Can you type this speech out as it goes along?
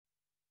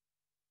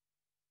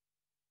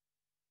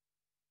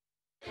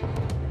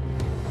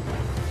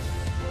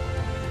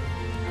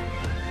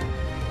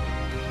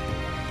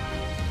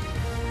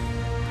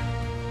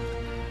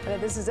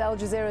This is Al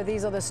Jazeera.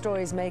 These are the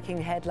stories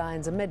making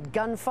headlines. Amid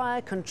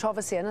gunfire,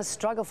 controversy and a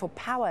struggle for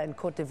power in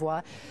Côte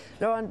d'Ivoire,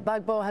 Laurent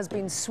Gbagbo has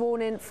been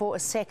sworn in for a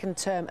second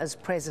term as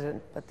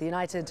president. But the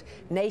United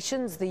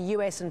Nations, the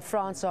US and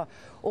France are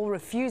all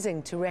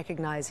refusing to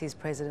recognize his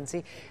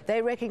presidency.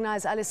 They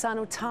recognize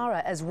Alassane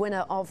Ouattara as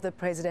winner of the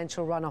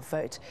presidential runoff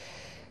vote.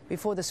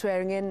 Before the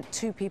swearing in,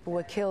 2 people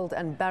were killed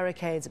and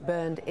barricades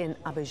burned in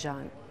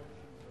Abidjan.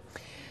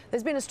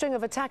 There's been a string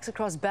of attacks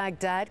across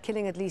Baghdad,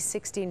 killing at least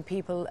 16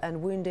 people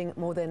and wounding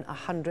more than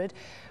 100.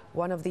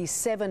 One of the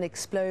 7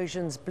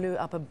 explosions blew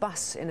up a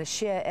bus in a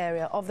Shia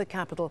area of the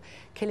capital,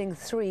 killing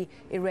 3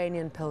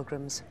 Iranian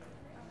pilgrims.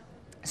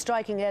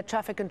 Striking air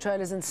traffic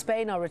controllers in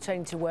Spain are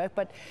returning to work,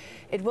 but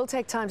it will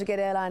take time to get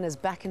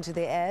airliners back into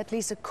the air. At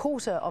least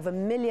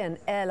 250,000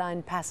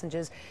 airline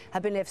passengers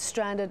have been left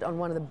stranded on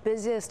one of the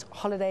busiest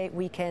holiday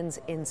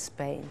weekends in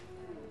Spain.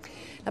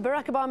 Now,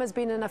 Barack Obama has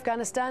been in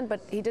Afghanistan, but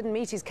he didn't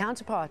meet his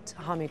counterpart,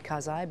 Hamid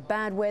Karzai.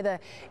 Bad weather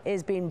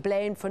is being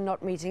blamed for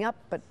not meeting up,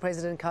 but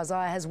President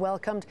Karzai has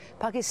welcomed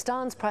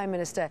Pakistan's Prime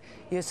Minister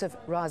Yusuf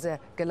Raza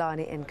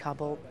Gilani in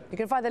Kabul. You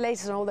can find the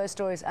latest on all those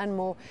stories and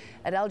more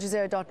at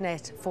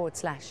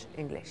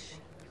aljazeera.net/English.